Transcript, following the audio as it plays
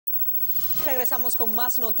Regresamos con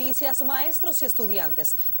más noticias. Maestros y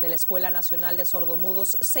estudiantes de la Escuela Nacional de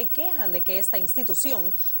Sordomudos se quejan de que esta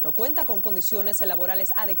institución no cuenta con condiciones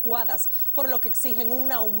laborales adecuadas, por lo que exigen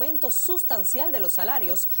un aumento sustancial de los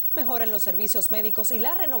salarios, mejora en los servicios médicos y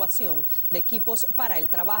la renovación de equipos para el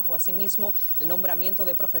trabajo. Asimismo, el nombramiento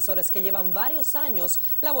de profesores que llevan varios años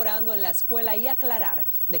laborando en la escuela y aclarar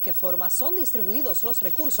de qué forma son distribuidos los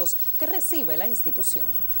recursos que recibe la institución.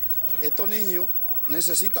 Estos niños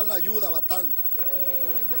necesitan la ayuda bastante.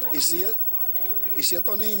 Y si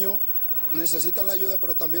estos niños necesitan la ayuda,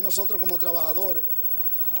 pero también nosotros como trabajadores,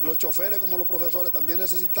 los choferes como los profesores, también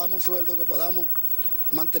necesitamos un sueldo que podamos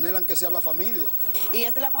mantener aunque sea la familia. Y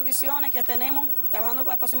estas son las condiciones que tenemos, trabajando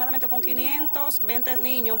aproximadamente con 520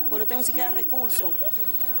 niños, pues no tenemos ni siquiera recursos,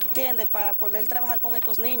 ¿entiendes?, para poder trabajar con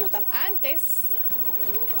estos niños. Antes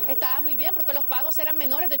estaba muy bien porque los pagos eran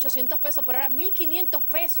menores de 800 pesos, pero ahora 1.500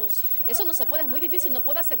 pesos. Eso no se puede, es muy difícil, no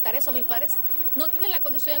puedo aceptar eso. Mis padres no tienen la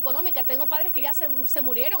condición económica, tengo padres que ya se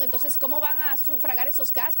murieron, entonces ¿cómo van a sufragar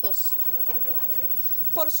esos gastos?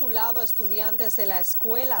 Por su lado, estudiantes de la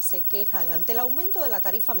escuela se quejan ante el aumento de la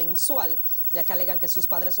tarifa mensual, ya que alegan que sus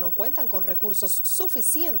padres no cuentan con recursos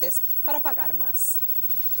suficientes para pagar más.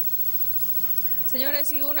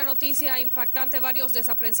 Señores, y una noticia impactante: varios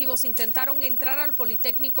desaprensivos intentaron entrar al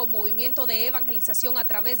Politécnico Movimiento de Evangelización a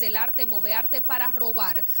través del arte Movearte para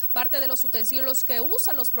robar parte de los utensilios que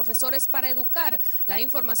usan los profesores para educar. La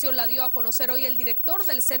información la dio a conocer hoy el director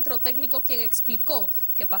del centro técnico, quien explicó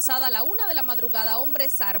que pasada la 1 de la madrugada,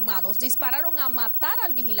 hombres armados dispararon a matar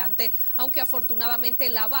al vigilante, aunque afortunadamente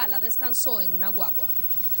la bala descansó en una guagua.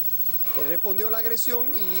 Él respondió a la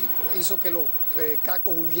agresión y hizo que los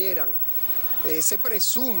cacos huyeran. Se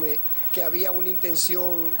presume que había una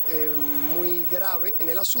intención muy grave en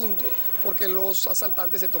el asunto, porque los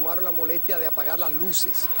asaltantes se tomaron la molestia de apagar las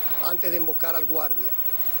luces antes de emboscar al guardia.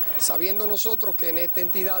 Sabiendo nosotros que en esta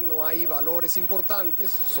entidad no hay valores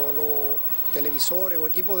importantes, solo televisores o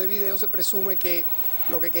equipos de video, se presume que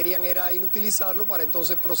lo que querían era inutilizarlo para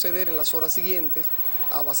entonces proceder en las horas siguientes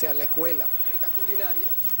a vaciar la escuela.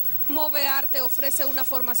 Movearte ofrece una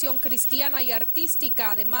formación cristiana y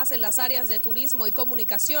artística, además en las áreas de turismo y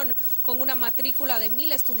comunicación, con una matrícula de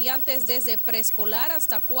 1.000 estudiantes desde preescolar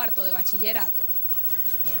hasta cuarto de bachillerato.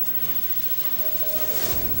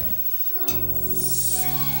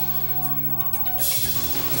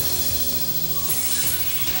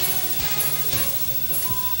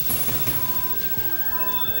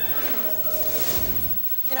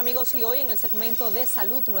 Bien, amigos, y hoy en el segmento de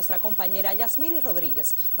salud, nuestra compañera Yasmiri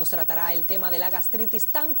Rodríguez nos tratará el tema de la gastritis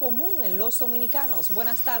tan común en los dominicanos.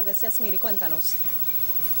 Buenas tardes, Yasmiri, cuéntanos.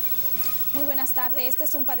 Muy buenas tardes. Este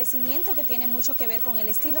es un padecimiento que tiene mucho que ver con el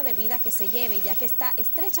estilo de vida que se lleve, ya que está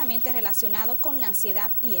estrechamente relacionado con la ansiedad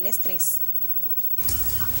y el estrés.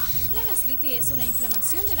 La gastritis es una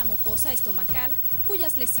inflamación de la mucosa estomacal,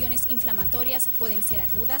 cuyas lesiones inflamatorias pueden ser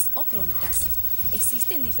agudas o crónicas.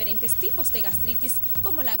 Existen diferentes tipos de gastritis,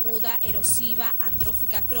 como la aguda, erosiva,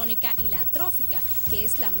 atrófica crónica y la atrófica, que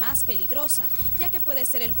es la más peligrosa, ya que puede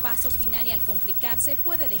ser el paso final y al complicarse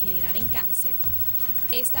puede degenerar en cáncer.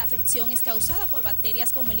 Esta afección es causada por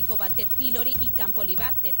bacterias como Helicobacter pylori y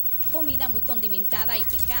Campylobacter, comida muy condimentada y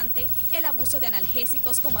picante, el abuso de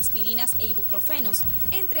analgésicos como aspirinas e ibuprofenos,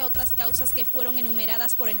 entre otras causas que fueron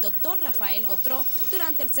enumeradas por el doctor Rafael Gotró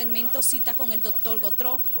durante el segmento Cita con el doctor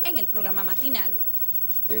Gotró en el programa matinal.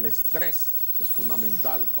 El estrés es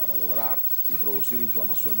fundamental para lograr y producir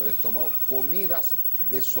inflamación del estómago. Comidas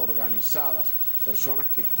desorganizadas, personas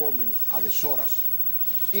que comen a deshoras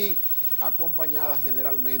y acompañadas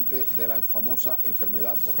generalmente de la famosa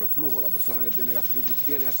enfermedad por reflujo. La persona que tiene gastritis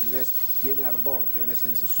tiene acidez, tiene ardor, tiene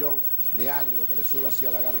sensación de agrio que le sube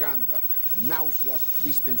hacia la garganta, náuseas,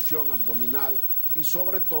 distensión abdominal y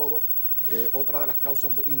sobre todo, otra de las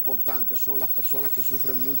causas importantes son las personas que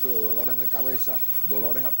sufren mucho de dolores de cabeza,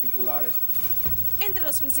 dolores articulares. Entre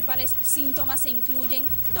los principales síntomas se incluyen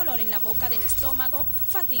dolor en la boca del estómago,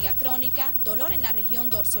 fatiga crónica, dolor en la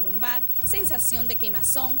región dorsolumbar, sensación de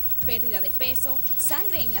quemazón, pérdida de peso,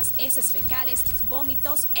 sangre en las heces fecales,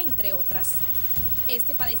 vómitos, entre otras.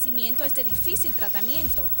 Este padecimiento es de difícil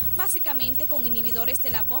tratamiento, básicamente con inhibidores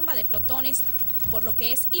de la bomba de protones, por lo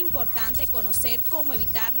que es importante conocer cómo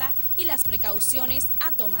evitarla y las precauciones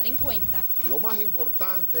a tomar en cuenta. Lo más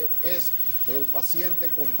importante es que el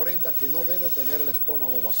paciente comprenda que no debe tener el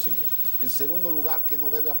estómago vacío. En segundo lugar, que no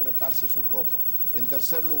debe apretarse su ropa. En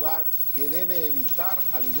tercer lugar, que debe evitar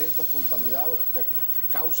alimentos contaminados o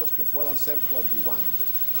causas que puedan ser coadyuvantes.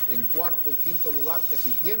 En cuarto y quinto lugar, que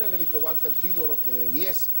si tiene el Helicobacter pylori, que de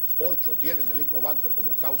 10, 8 tienen Helicobacter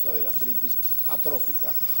como causa de gastritis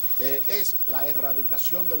atrófica, es la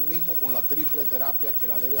erradicación del mismo con la triple terapia que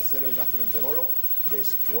la debe hacer el gastroenterólogo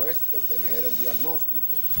después de tener el diagnóstico.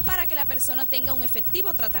 Para que la persona tenga un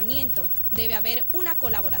efectivo tratamiento, debe haber una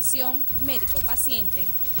colaboración médico-paciente.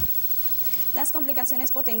 Las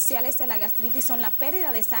complicaciones potenciales de la gastritis son la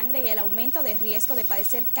pérdida de sangre y el aumento de riesgo de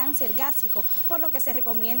padecer cáncer gástrico, por lo que se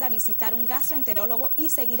recomienda visitar un gastroenterólogo y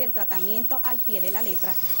seguir el tratamiento al pie de la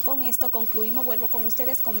letra. Con esto concluimos. Vuelvo con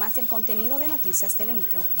ustedes con más el contenido de Noticias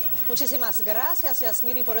Telemicro. Muchísimas gracias,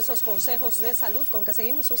 Yasmiri, por esos consejos de salud. ¿Con qué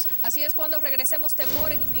seguimos, Susi? Así es, cuando regresemos,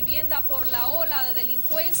 temor en vivienda por la ola de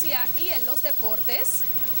delincuencia. Y en los deportes,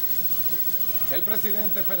 el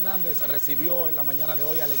presidente Fernández recibió en la mañana de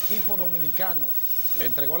hoy al equipo dominicano. Le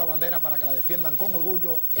entregó la bandera para que la defiendan con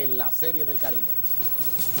orgullo en la Serie del Caribe.